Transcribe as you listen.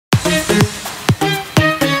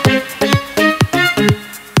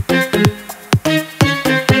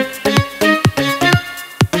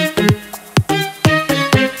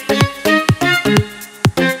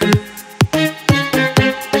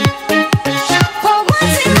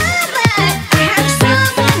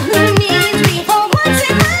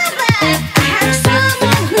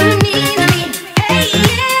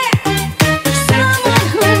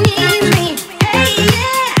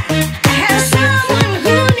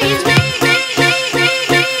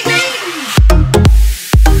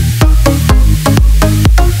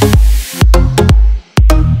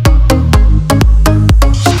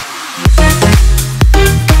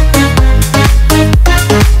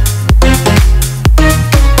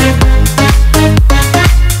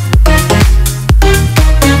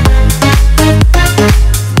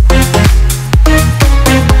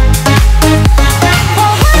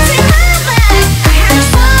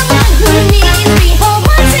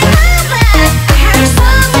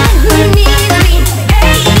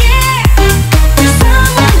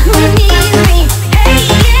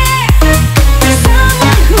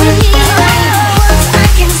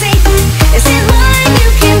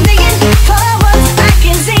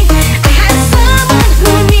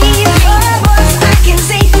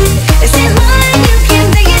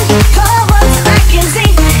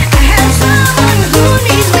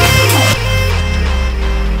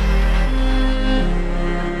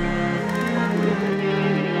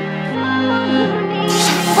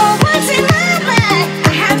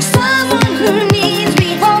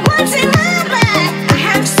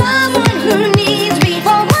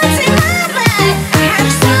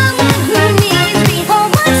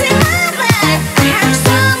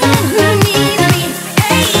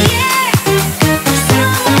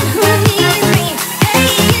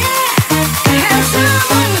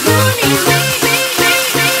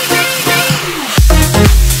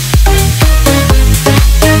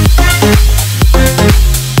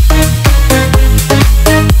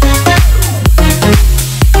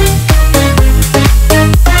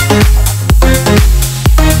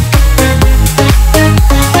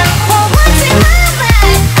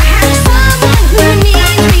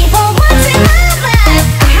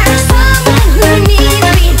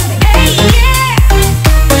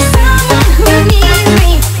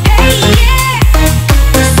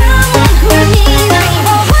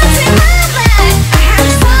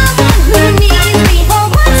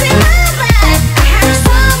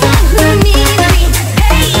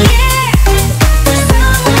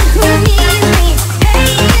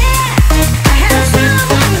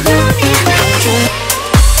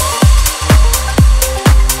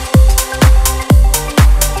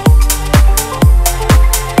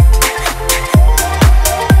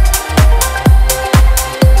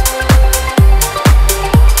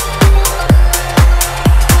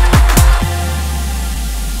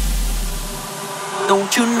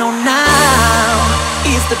Don't you know now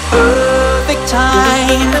is the perfect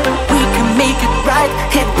time? We can make it right,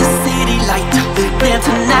 hit the city light. Then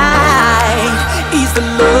tonight is the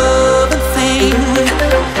loving thing.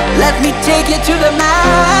 Let me take you to the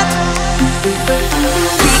mat.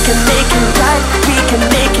 We can make it right, we can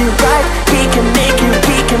make it right, we can make it,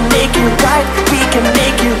 we can make it right, we can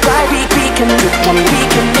make it right, we can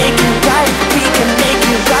make it right, we can make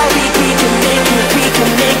it right, we can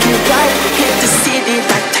make it right, hit the city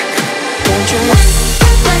right. Don't you want?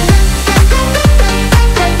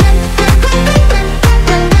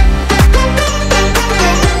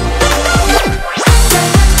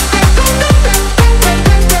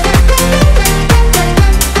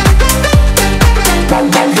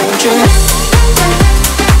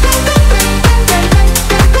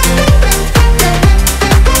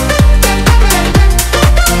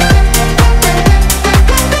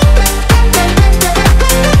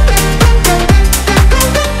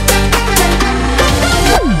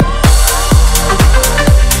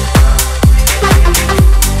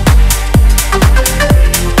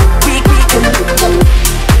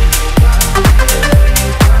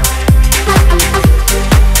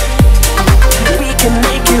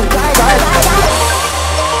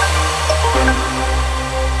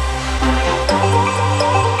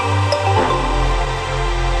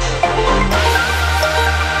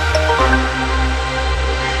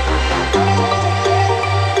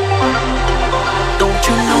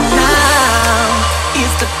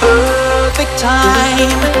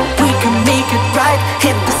 Time we can make it right,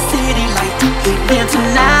 hit the city light. Then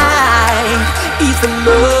tonight is the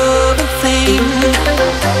loving thing.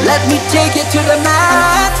 Let me take you to the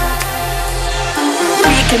mat.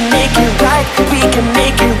 We can make it right, we can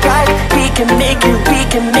make it right, we can make it, we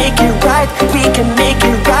can make it right, we can make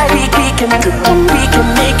it right, we can make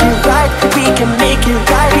it right, we can make it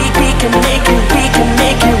right, we can make it, we can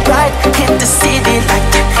make it right, hit the city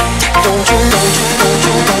light. Don't you, don't you, don't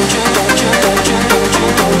you, don't you, don't you, don't you,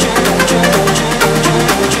 don't you, don't you, don't you, don't you,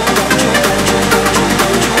 don't you, don't you, don't you,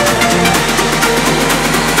 don't you, don't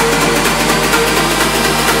you.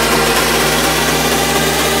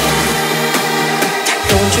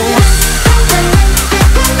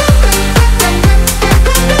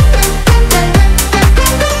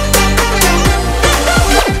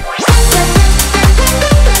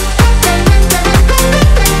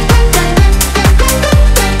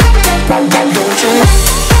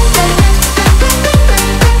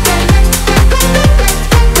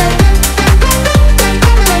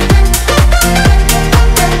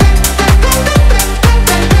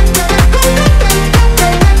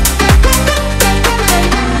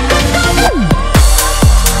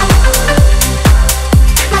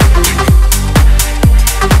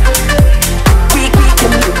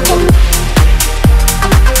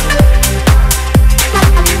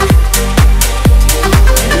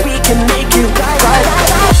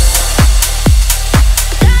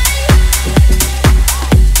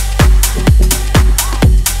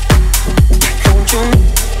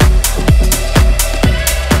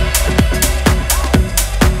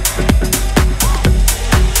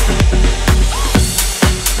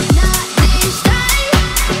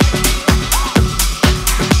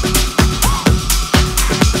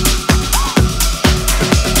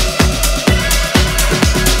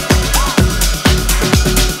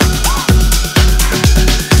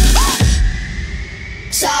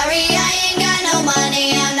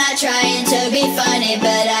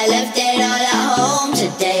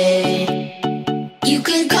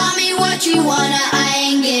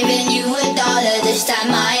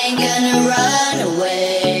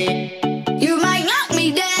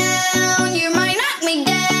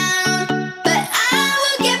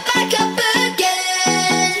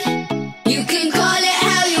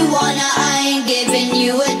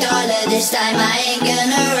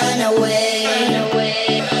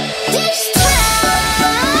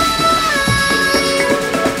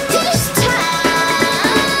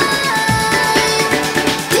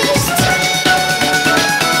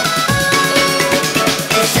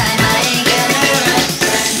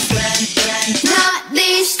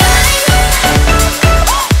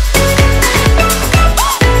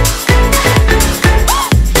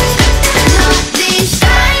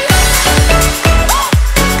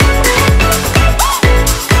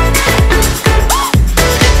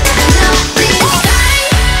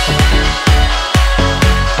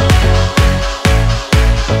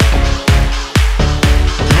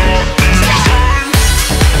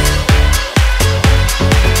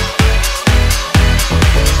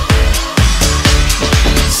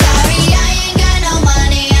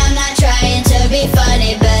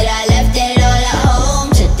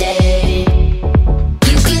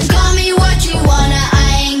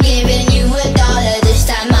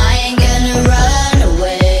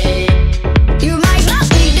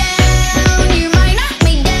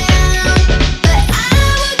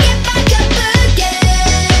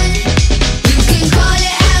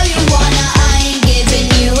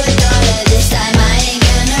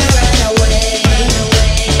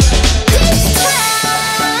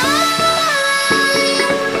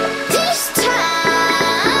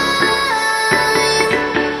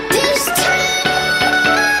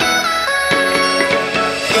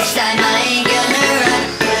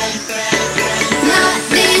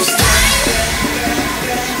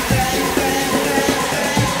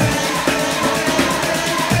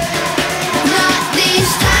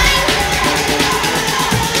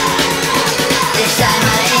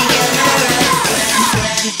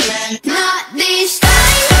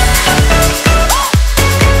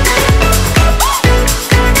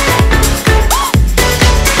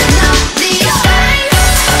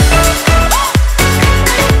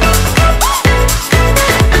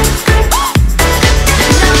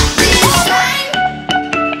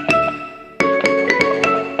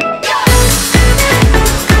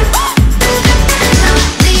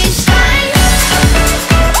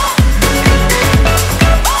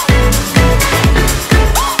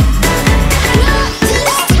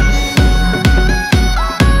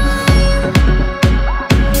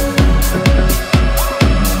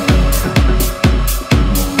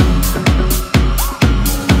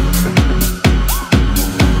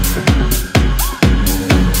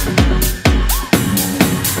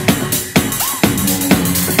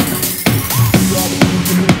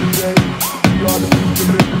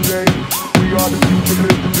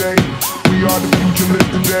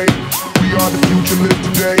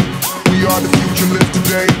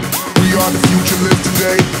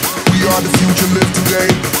 We are the future, live today.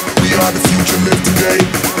 We are the future, live today.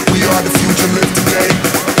 We are the future, live today.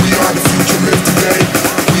 We are the future, live today.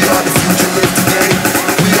 We are the future, live today.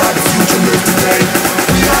 We are the future, live today.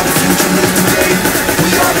 We are the future, live today. We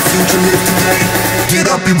are the future, live today. Get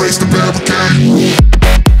up, erase the barricade.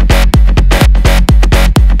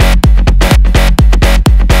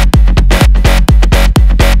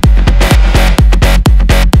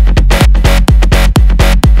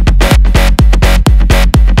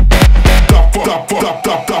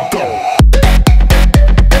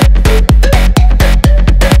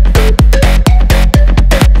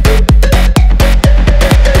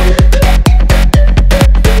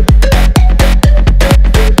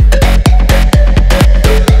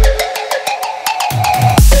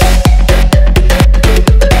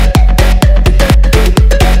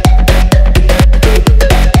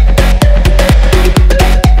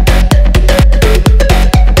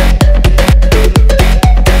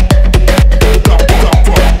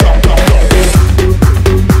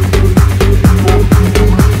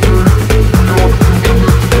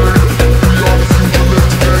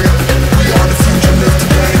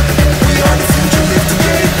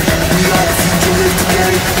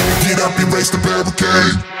 Erase the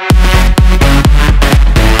barricade.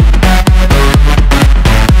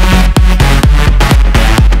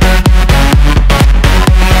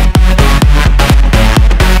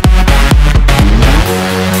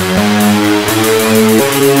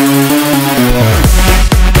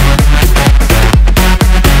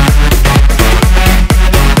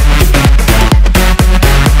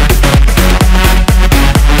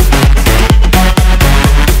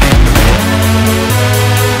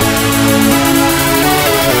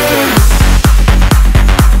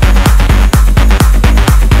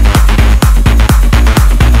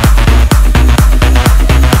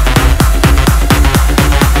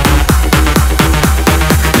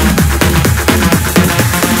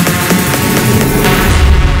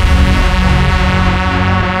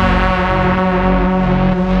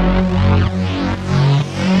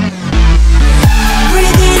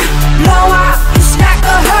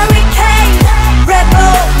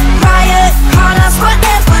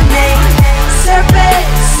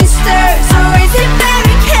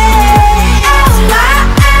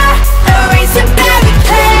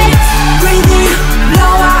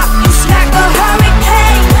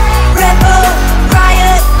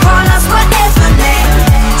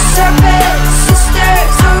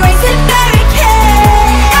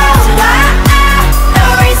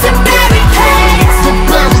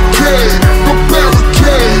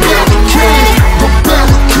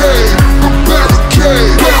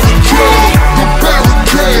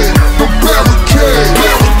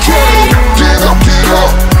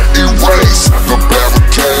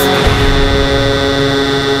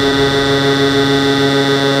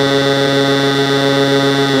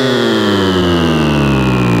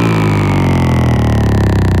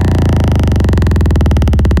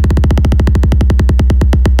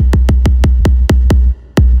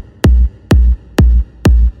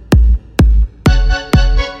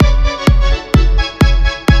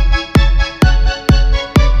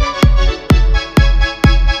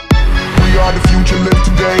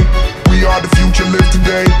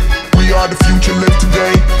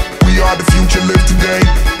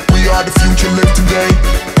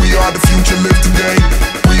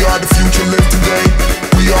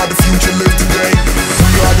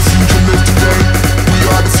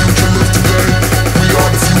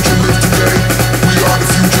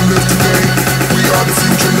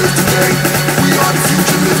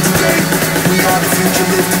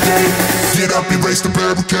 Get up, erase the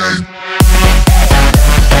barricade.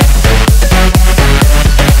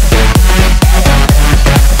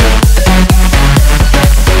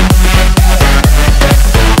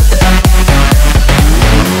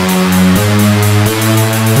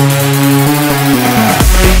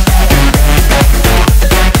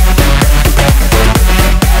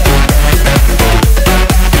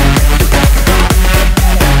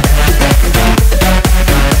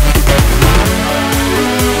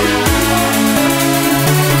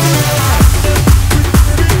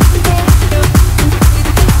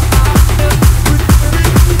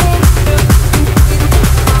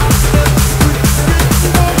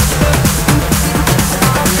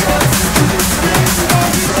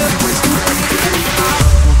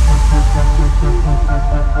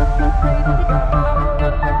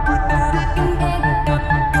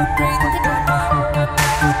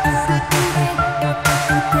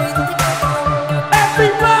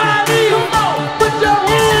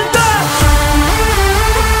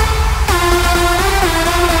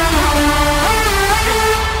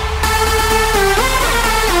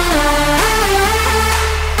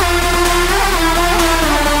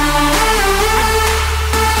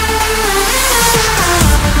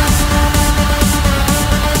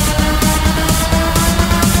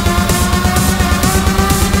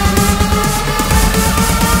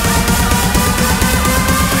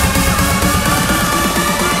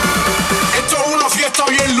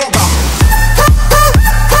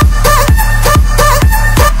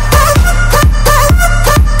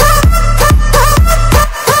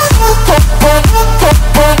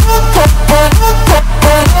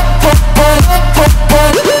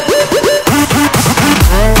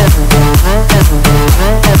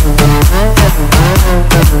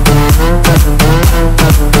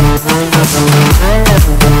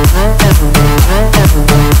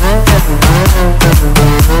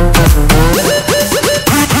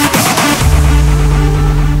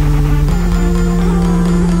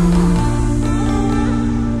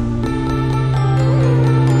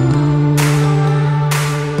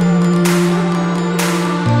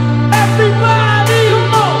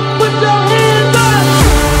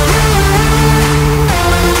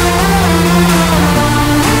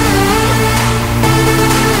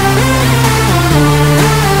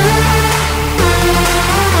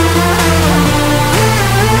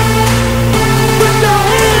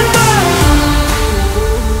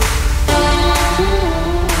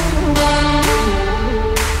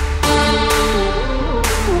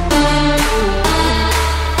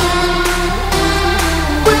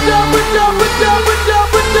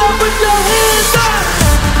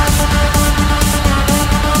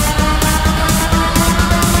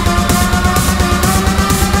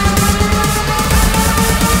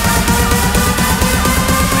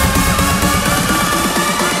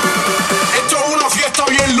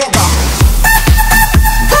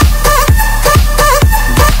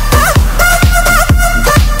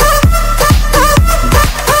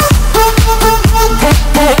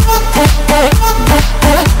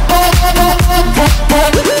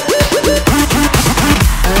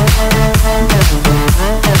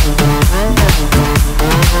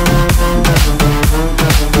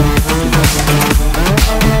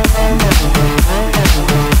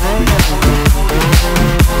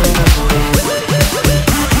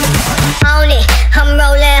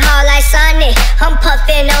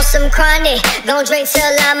 Gon' drink till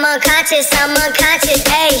I'm unconscious,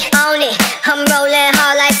 ayy, on it. I'm rolling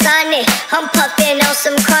hard like Sonic. I'm puffin' on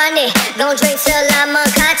some chronic. Gon' drink till I'm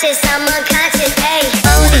unconscious, ayy,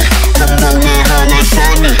 on it. I'm rolling hard like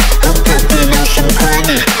Sonic. I'm puffin' on some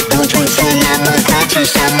chronic. Gon' drink till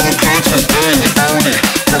I'm unconscious, ayy, on it.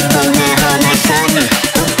 I'm rolling hard like Sonic.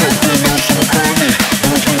 I'm puffin' on some chronic.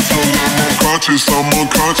 Gon' drink till I'm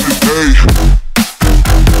unconscious, ayy.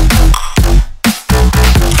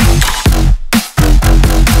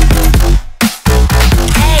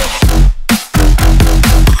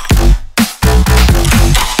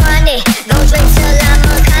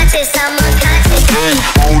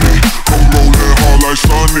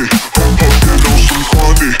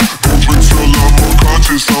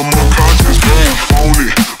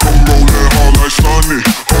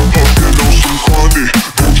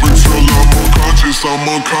 I'm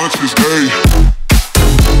unconscious, ayy.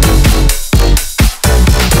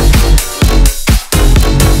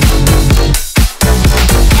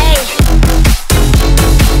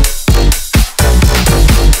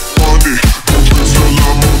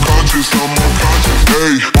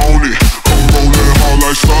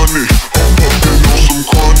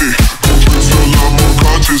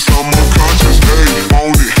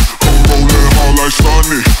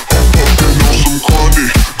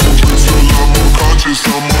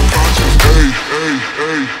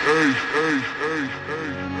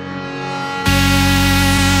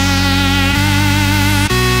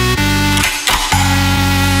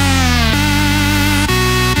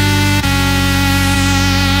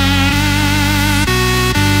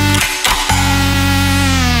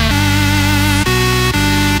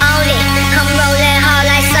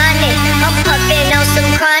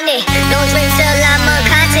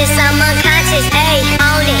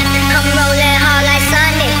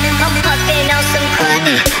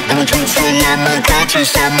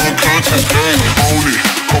 I'm unconscious, ayy, on it.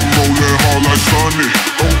 I'm rolling hard like Sonic.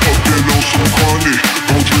 I'm puffin' on some chronic.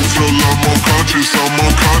 Don't drink till I'm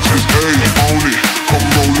unconscious, ayy, on it. I'm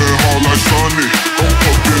rolling hard like Sonic. I'm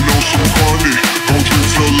puffin' on some chronic. Don't drink till I'm unconscious, ayy, on it.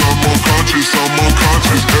 I'm rolling hard like Sonic. I'm puffin' on some chronic. Don't drink till I'm unconscious, ayy, on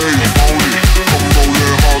it. I'm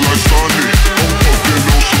rolling hard like Sonic. I'm puffin'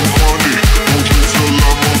 on some chronic.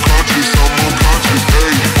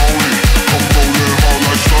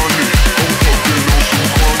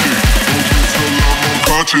 Don't drink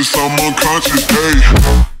till I'm unconscious,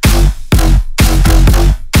 ayy.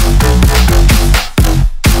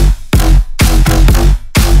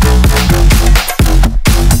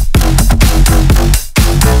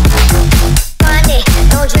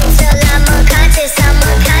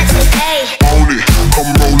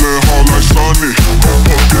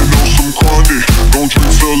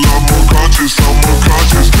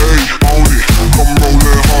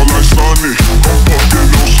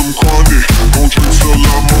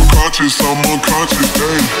 I'm unconscious,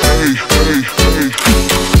 ayy.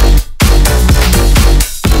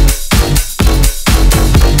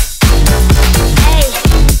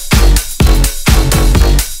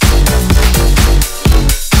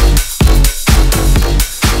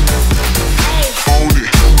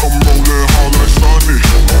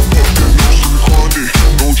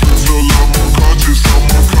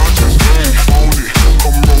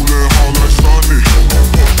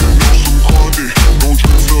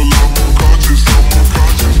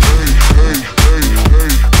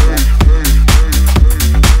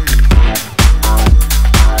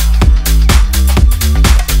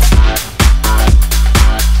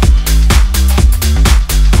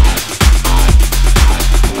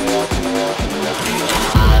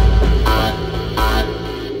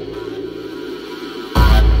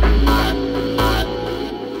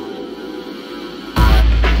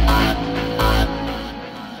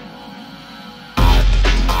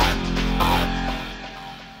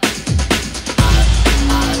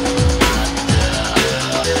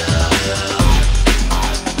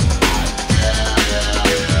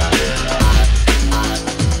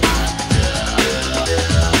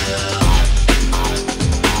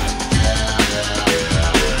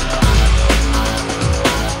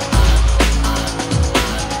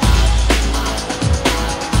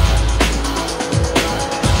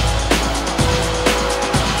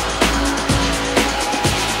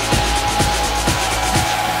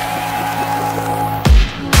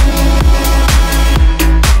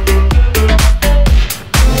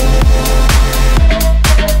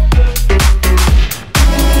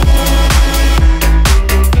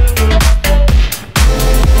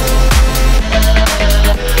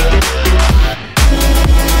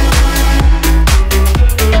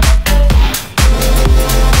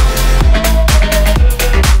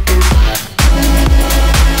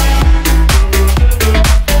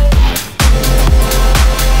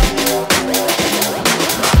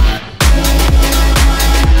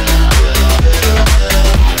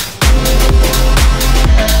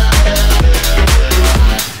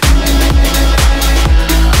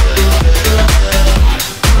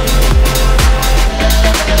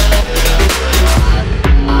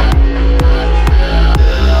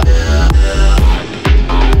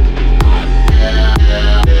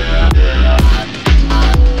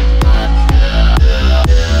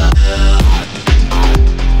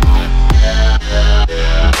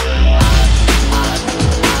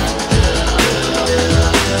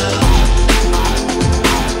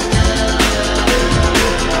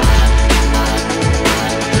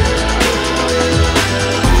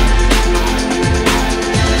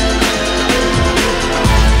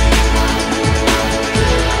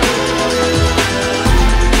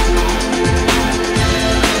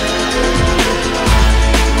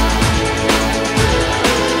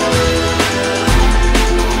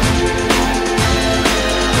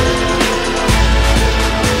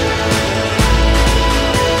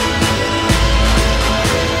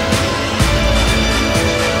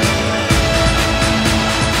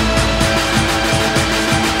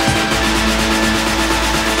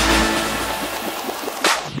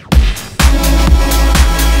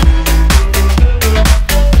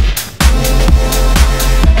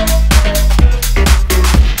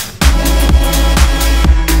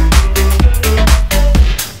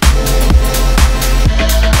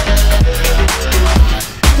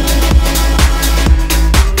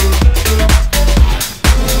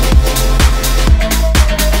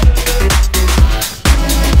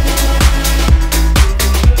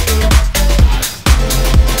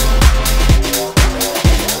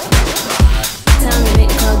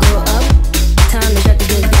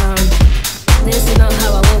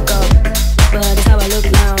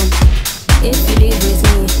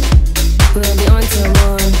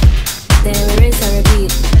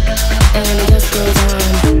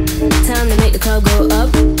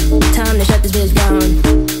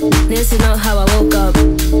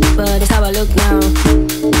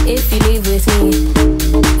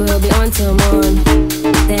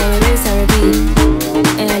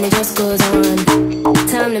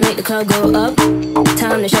 club go up.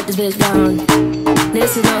 Time to shut this bitch down.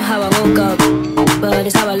 This is not how I woke up, but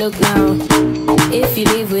it's how I look now. If you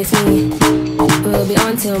leave with me, we'll be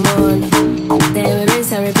on till morn. Then we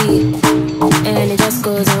rinse and repeat, and it just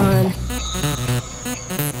goes on.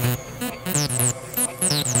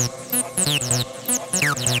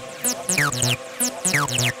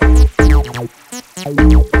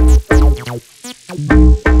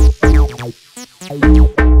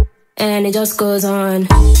 And it just goes on.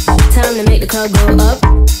 Time to make the club go up.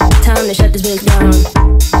 Time to shut this bitch down.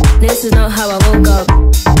 This is not how I woke up,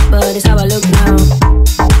 but it's how I look now.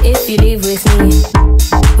 If you leave with me,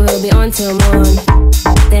 we'll be on till morn.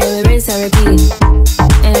 Then we rinse and repeat,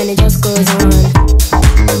 and it just goes on.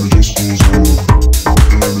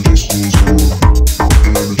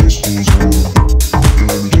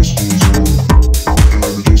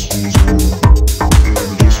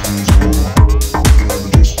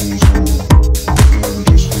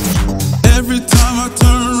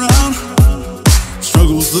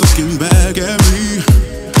 Looking back at me,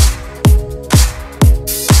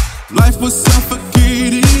 life was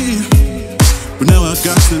suffocating, but now I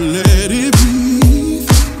got to let it breathe.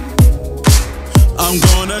 I'm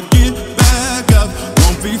gonna get back up,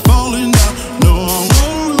 won't be falling down, no I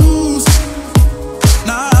won't lose.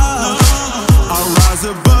 Nah, I'll rise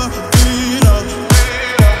above it up.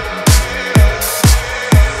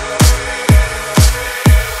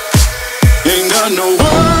 Ain't got no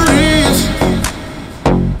worries.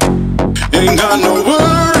 Ain't got no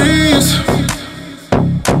worries.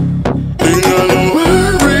 Ain't got no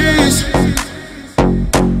worries.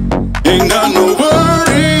 Ain't got no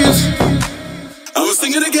worries. I'ma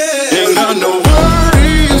sing it again. Ain't got no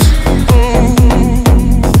worries.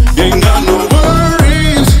 Ain't got no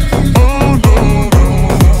worries.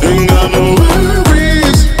 Ain't got no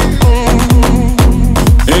worries.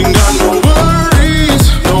 Ain't got no worries.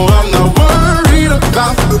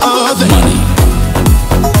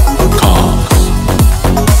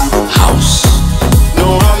 No,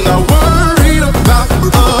 I'm not worried about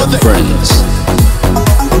other money. Friends,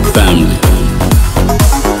 family,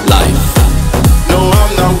 life. No,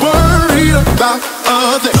 I'm not worried about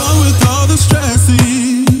others. Done with all the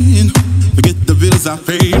stressing. Forget the bills, I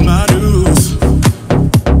paid my dues.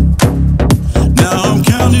 Now I'm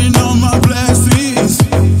counting on my blessings.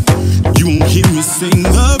 You won't hear me sing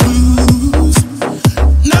the blues.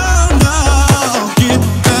 No, no, get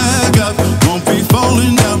back up. Won't be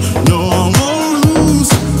falling down. No, I won't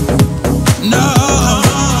lose. No.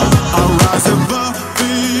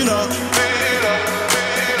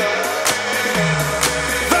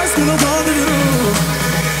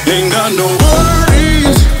 Ain't got no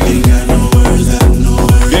worries. Ain't got no worries, got no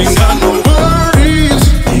worries. Ain't got no worries.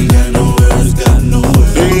 Ain't got no worries, got no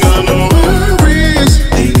worries. Ain't got no worries.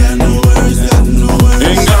 Ain't got no worries, got no worries.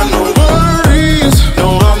 Ain't got no worries. No,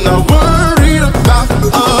 I'm not worried about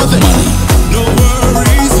other money. No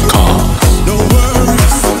worries. Car. No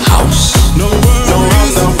worries. House. No worries. No,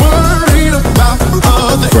 I'm not worried about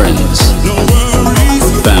other friends. No worries.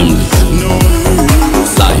 Family. No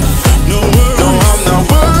worries. Life. No worries. No, I'm not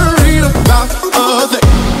worried about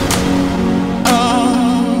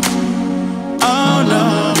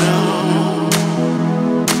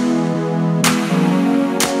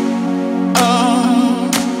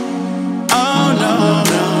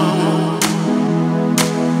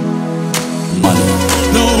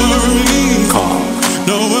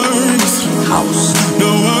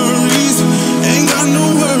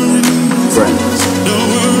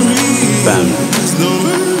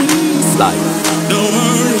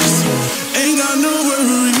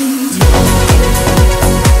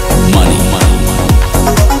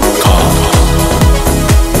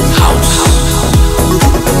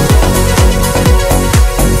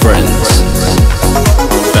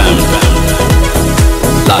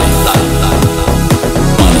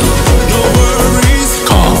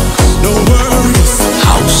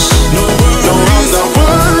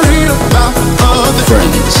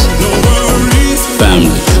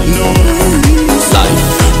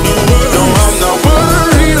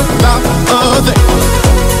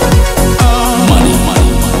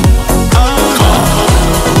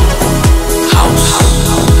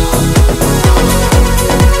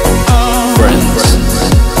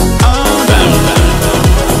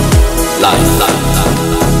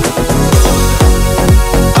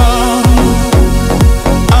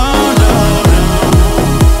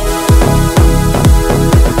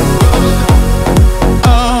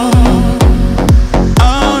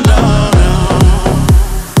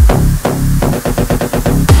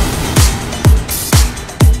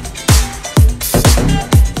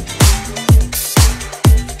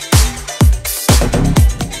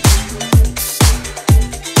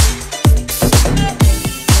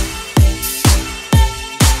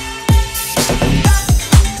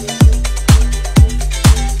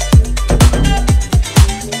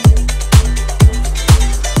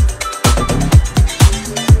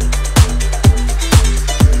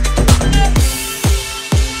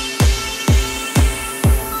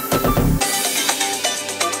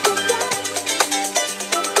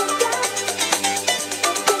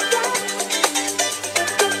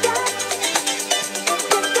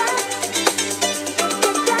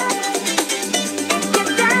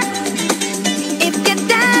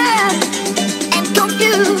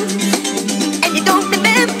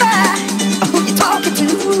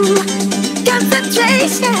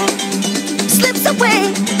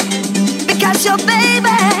your baby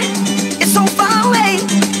is so far away.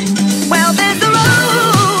 Well, there's a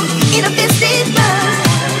road in a distant love,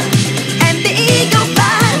 and the eagle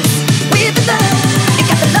flies with the love. You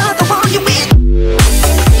got the love, the one you with.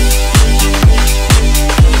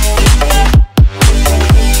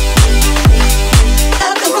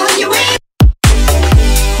 Love the one you with.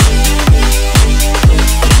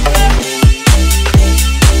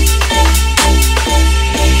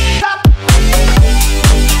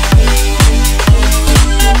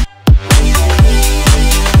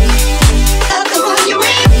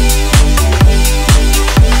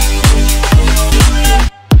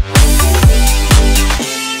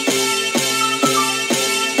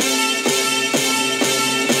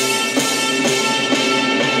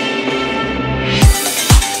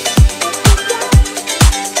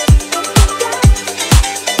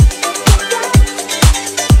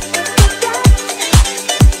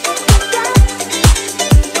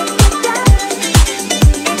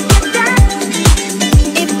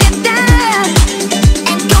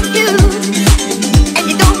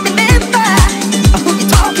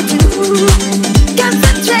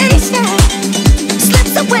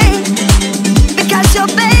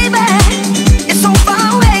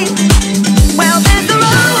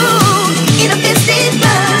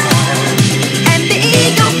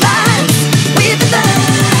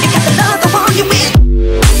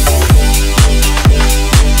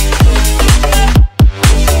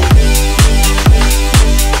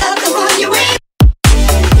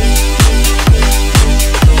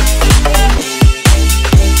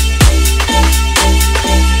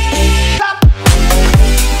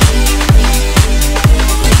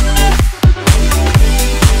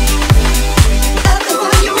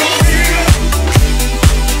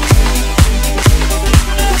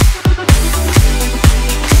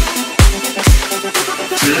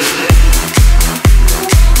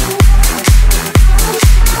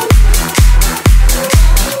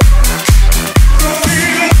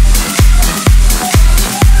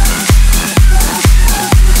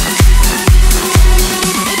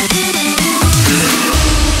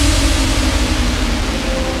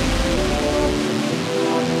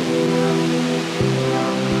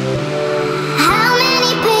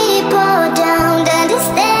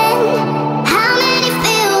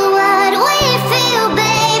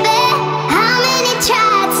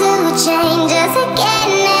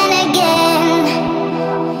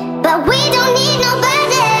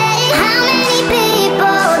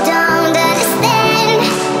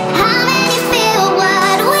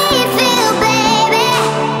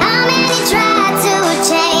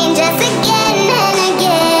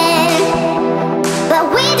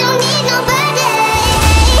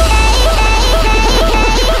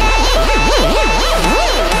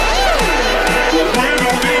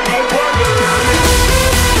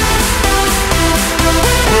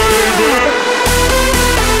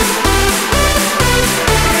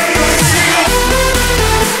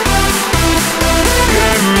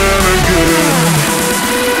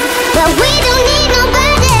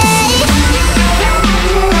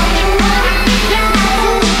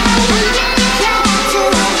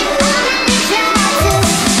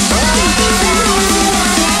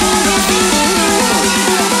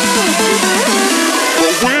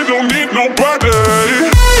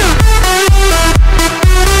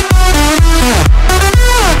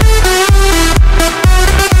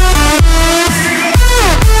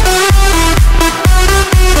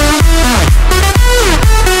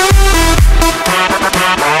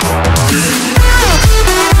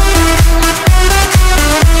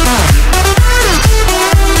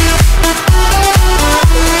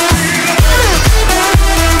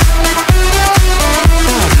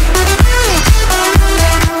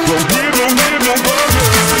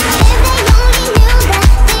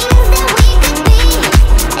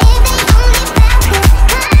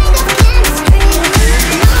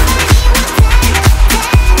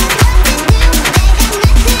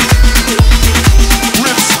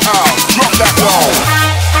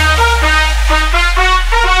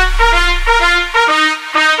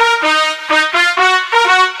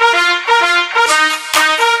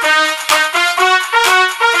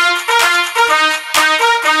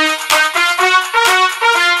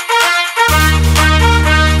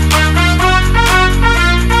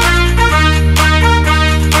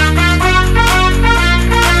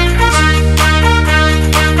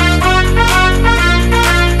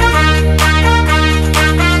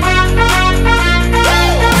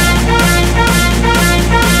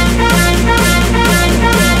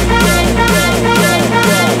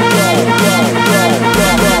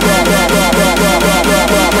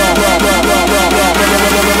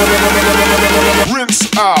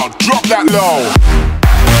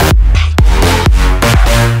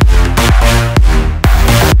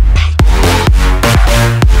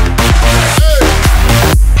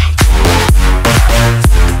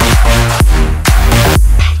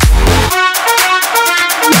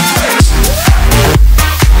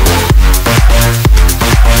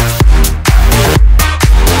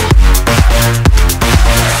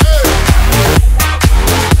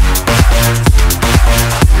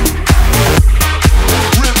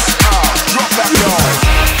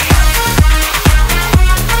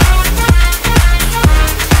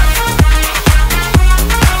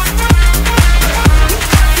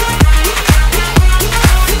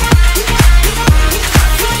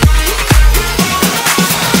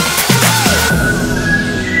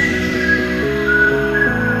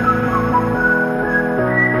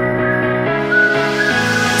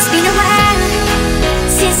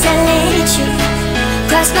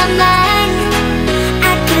 crossed my mind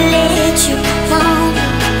I could let you go.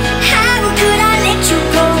 How could I let you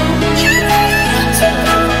go?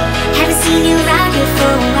 Haven't seen you around here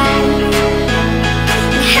for a while.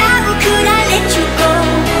 And how could I let you go?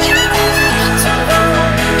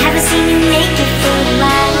 Haven't seen you naked for a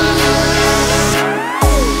while.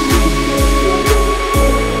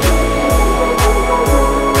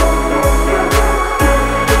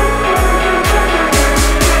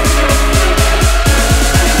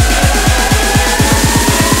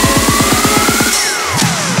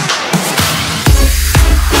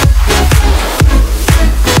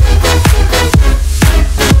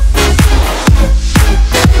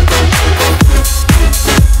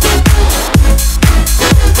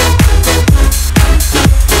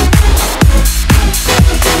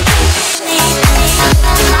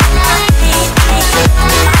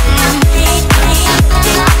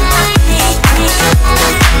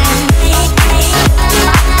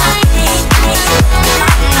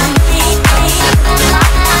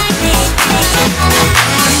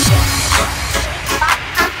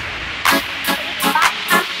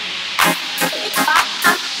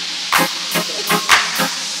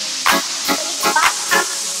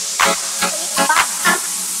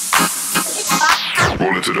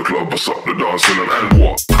 To the club, bust up the dance and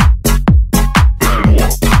what? And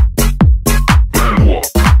what? And what?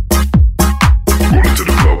 Roll into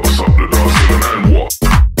the club, bust up the dance and what?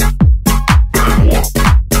 And what?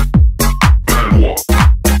 And what?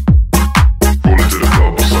 Roll into the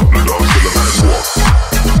club, bust up the dance and what?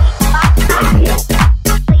 And what?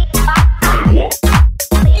 And what?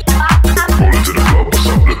 Roll into the club, bust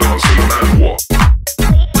up the dance and what? And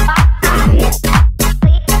what?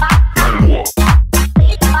 And what?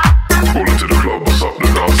 Roll into the club, bust up the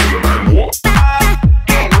dance and what?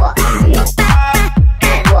 And what? And what?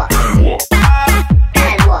 And what? And what?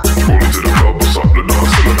 And what? Roll into the club, bust up the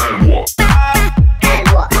dance and what? And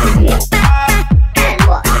what? And what? And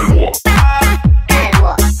what? And what? And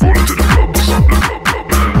what? Roll into the club, bust up the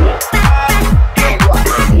club and what? And what?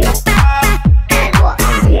 And what? And what? And what?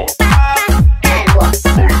 And what? Roll into the club,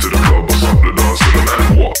 bust up the dance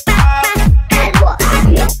and what? And what? And what?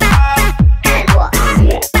 And what? And what?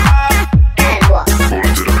 And what? Roll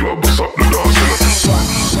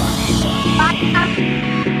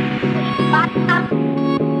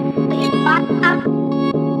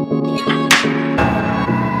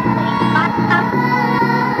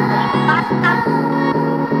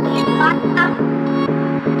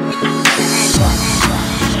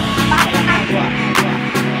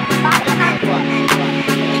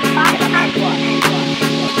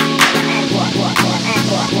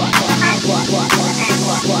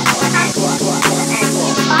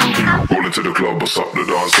into the club, bust up the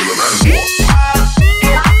dance and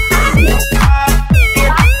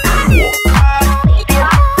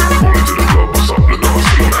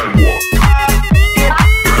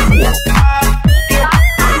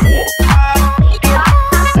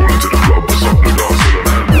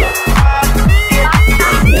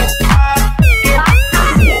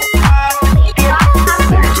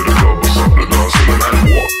roll into the club, bust up the dance and what?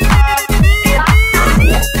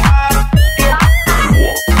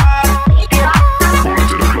 Roll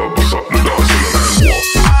into the club, bust up the dance.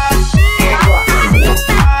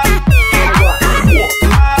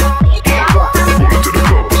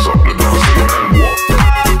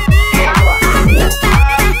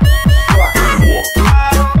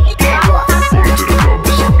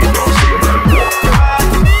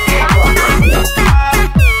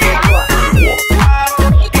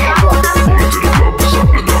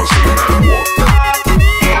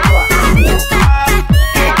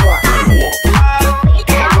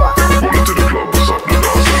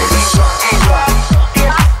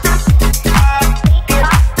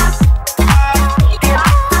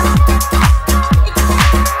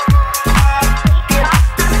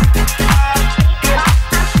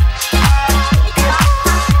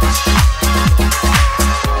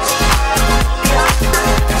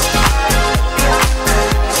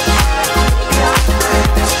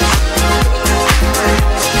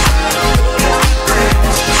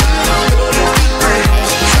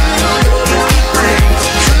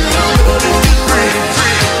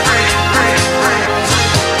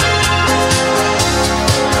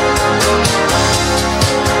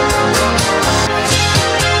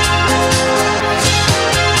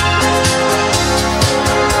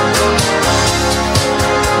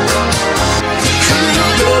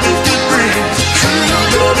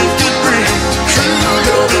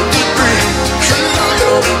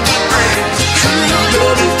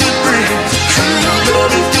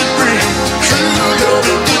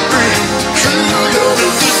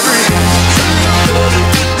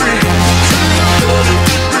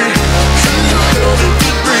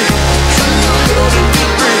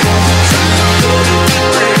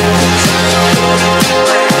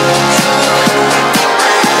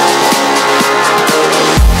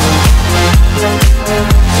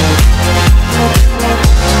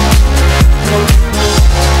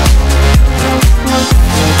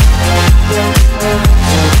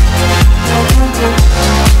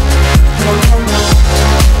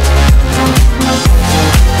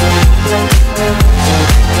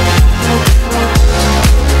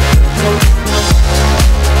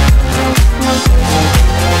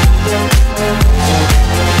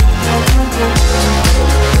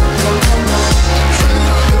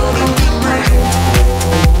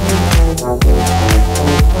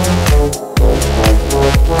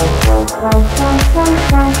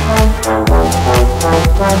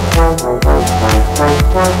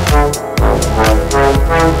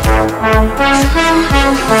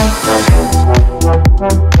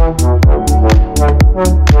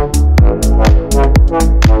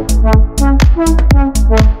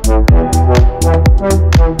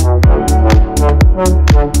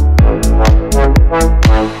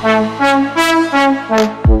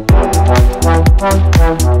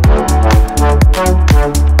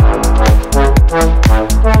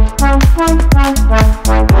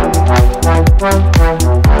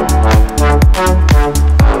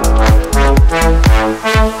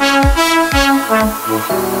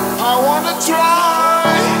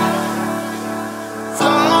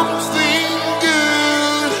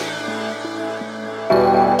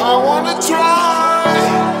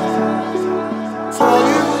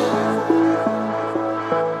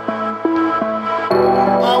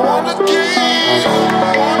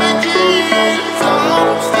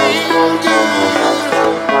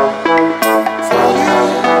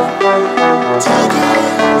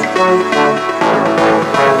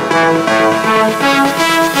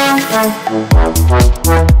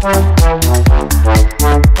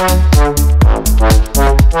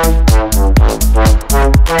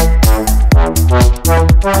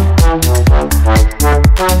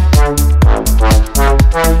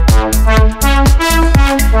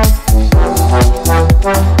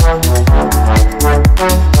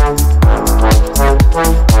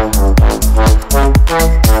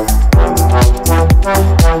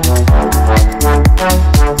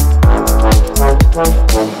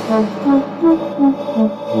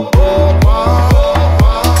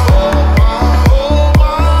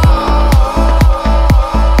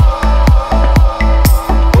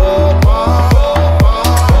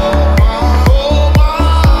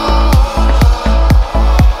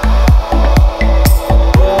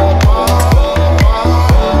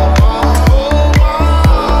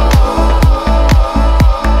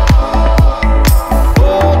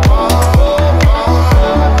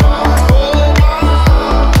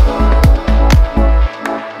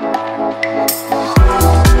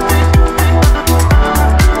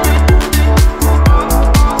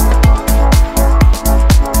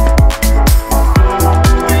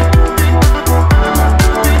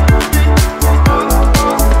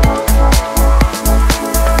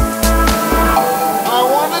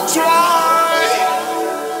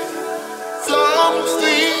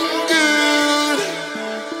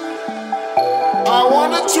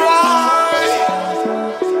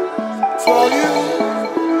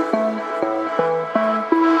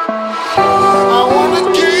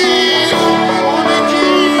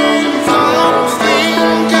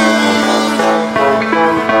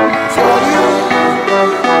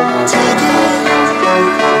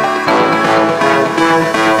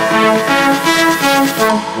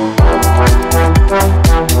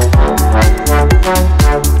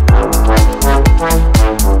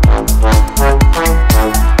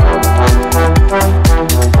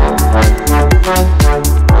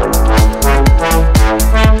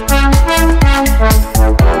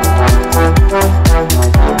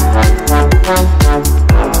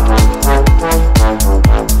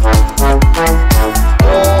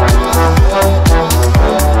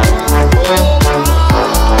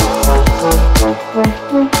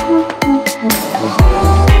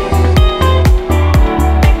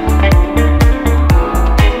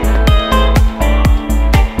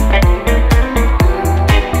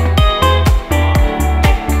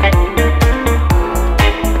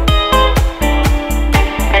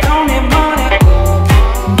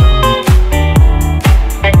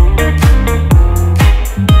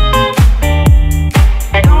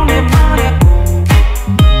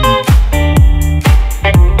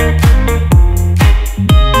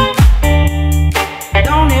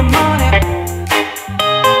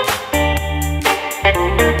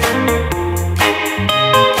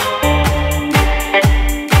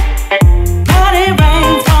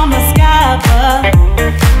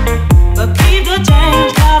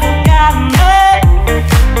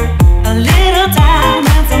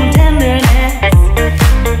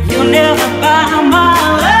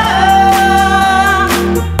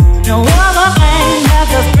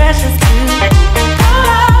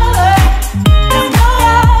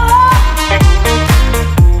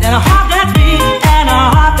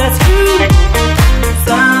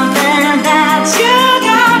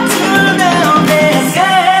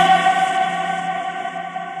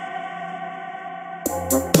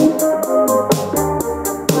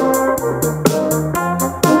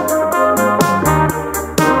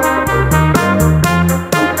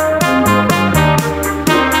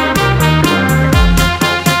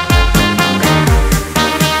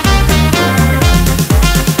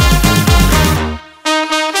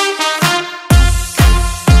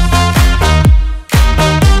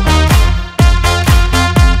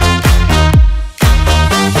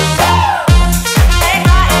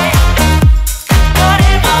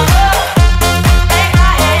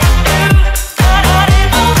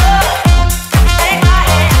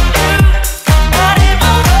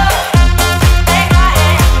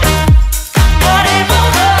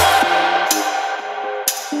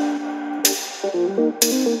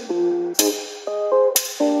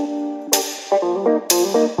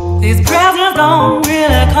 These presents don't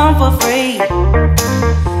really come for free.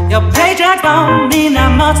 Your paycheck don't mean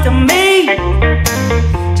that much to me.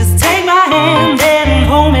 Just take my hand and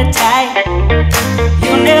hold me tight.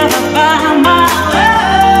 You'll never buy my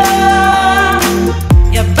love.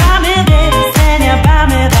 You buy me this and you buy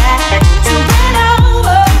me that. So bend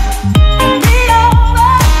over and be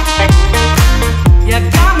over. You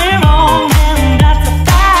got me wrong and that's a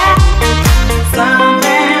fact.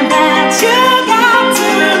 Something that you got to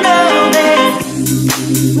know this.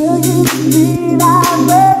 Will you realize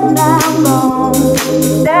when I'm gone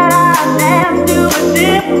that I dance to a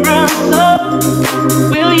different love?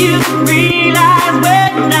 Will you realize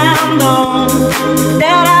when I'm gone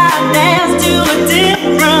that I dance to a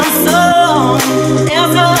different song?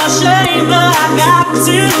 It's a shame, but I got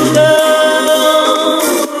to know.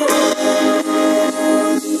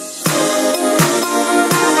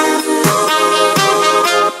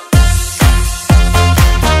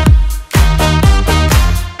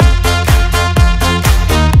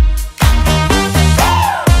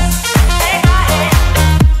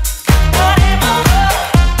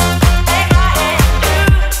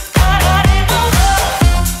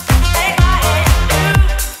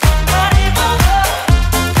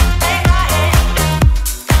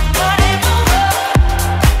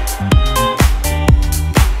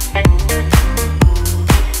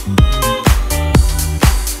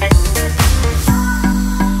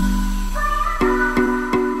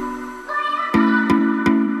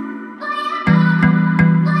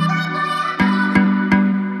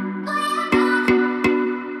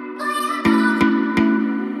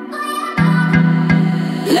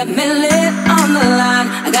 Let me lay it on the line.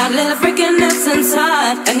 I got a little freakiness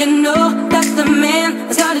inside, and you know that the man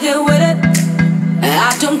has got to deal with it.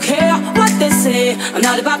 I don't care what they say, I'm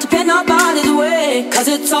not about to pay nobody's way, cause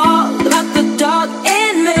it's all about the dog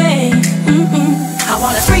in me. I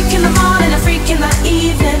want a freak in the morning, a freak in the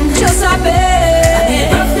evening, just like me. I need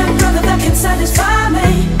a perfect brother that can satisfy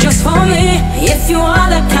me, just for me. If you are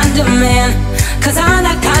that kind of man, cause I'm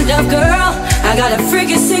that kind of girl. I got a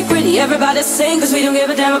freaky secret, everybody sing, cause we don't give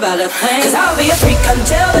a damn about a thing. Cause I'll be a freak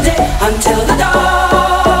until the day, until the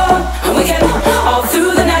dawn, and we can all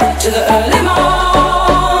through the night to the early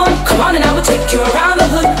morn. Come on and I will take you around the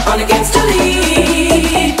hood on against the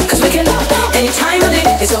lead, cause we can any time of day,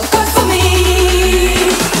 it's so good for me.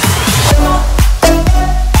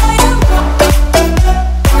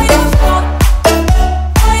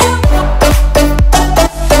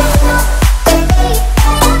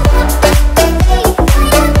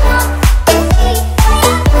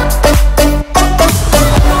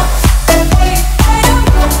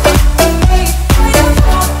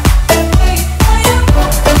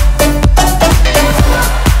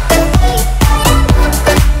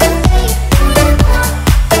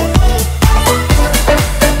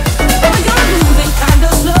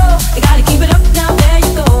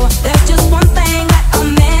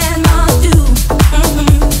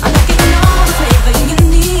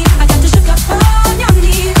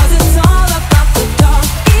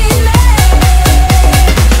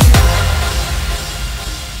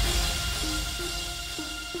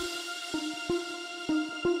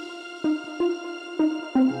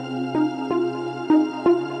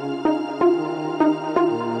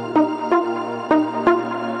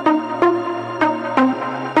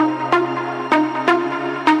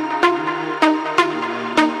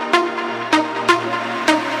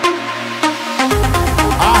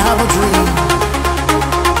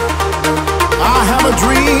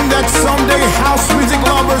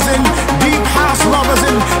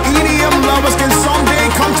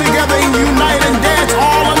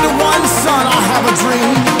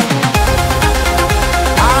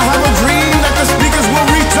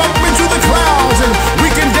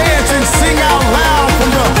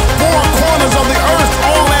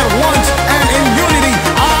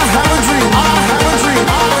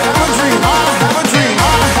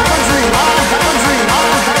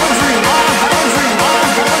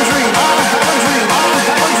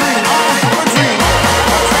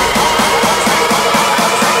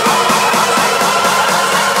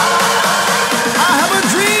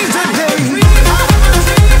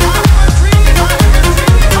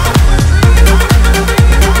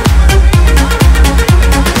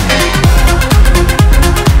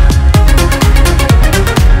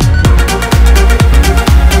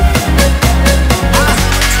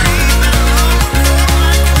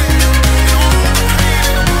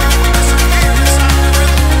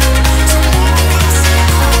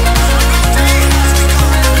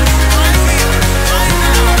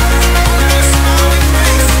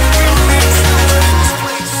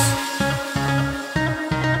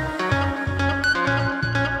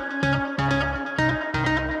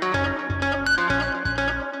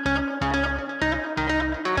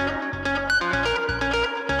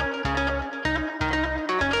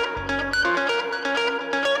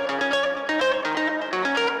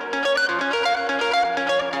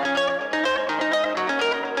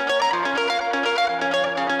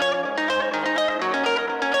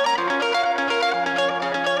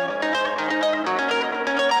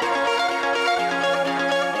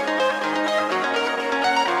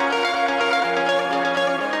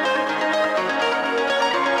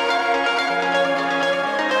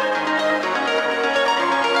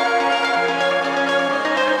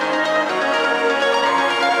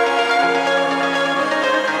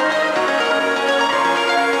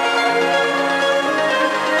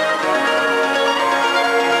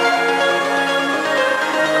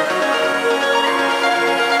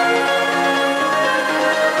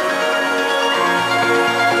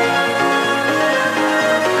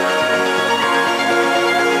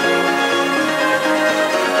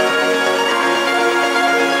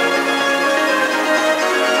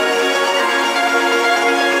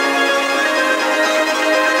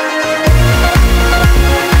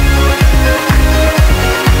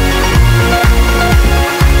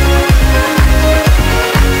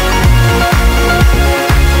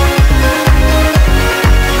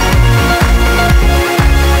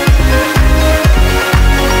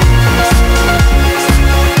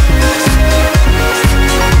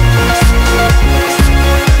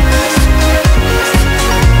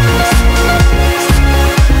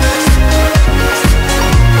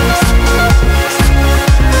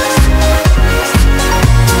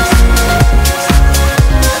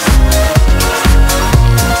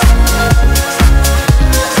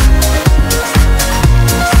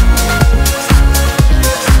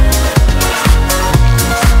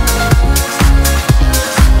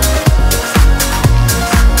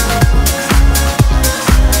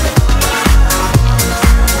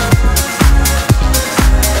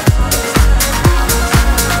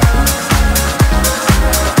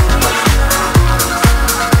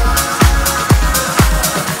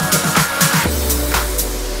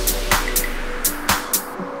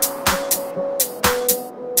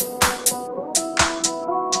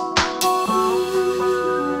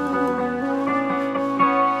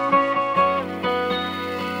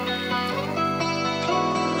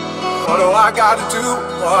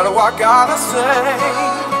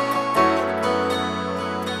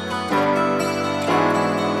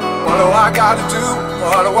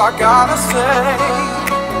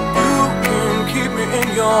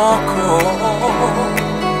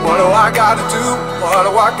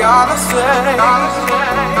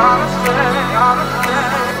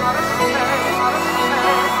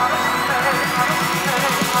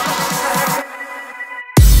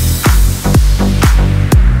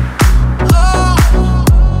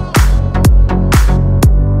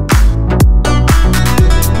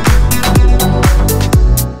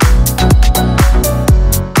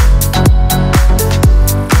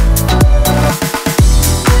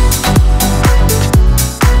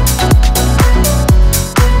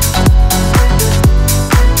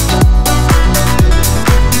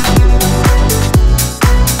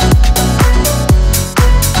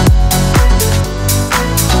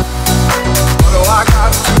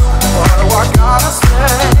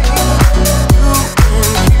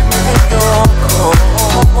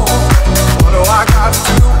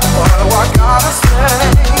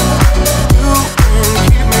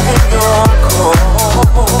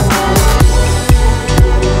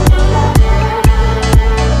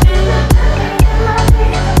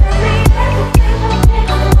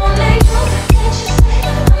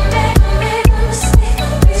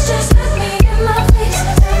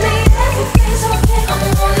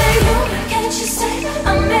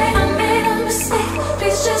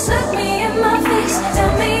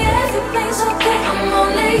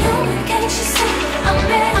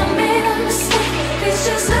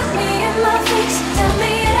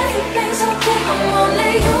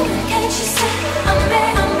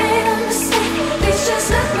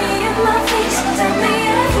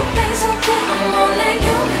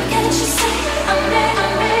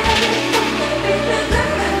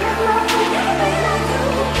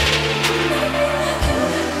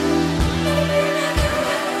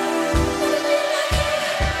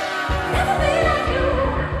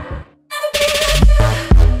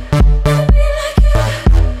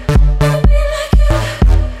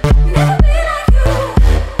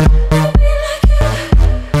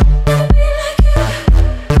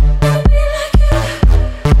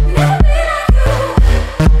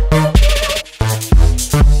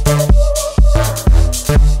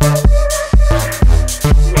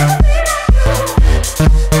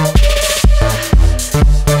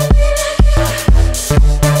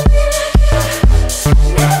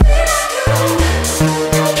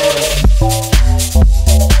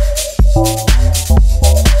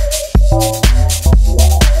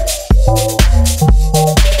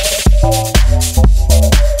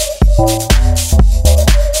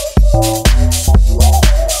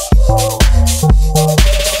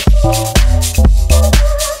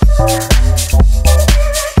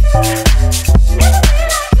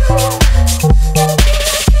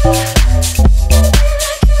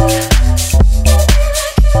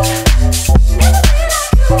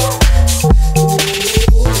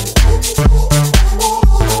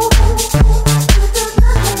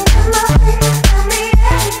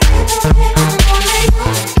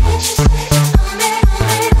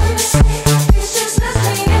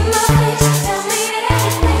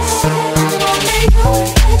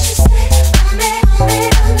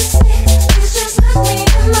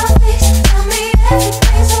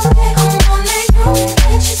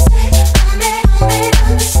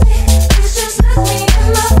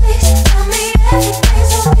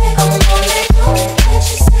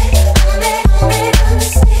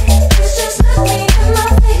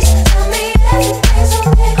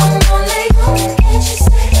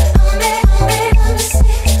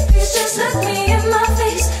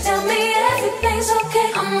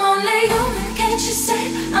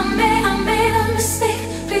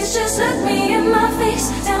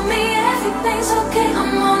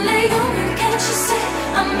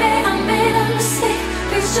 okay, I made a mistake.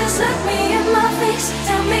 Please just look me in my face.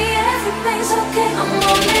 Tell me everything's okay. I'm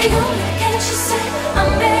only human, can't you say?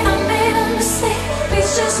 I'm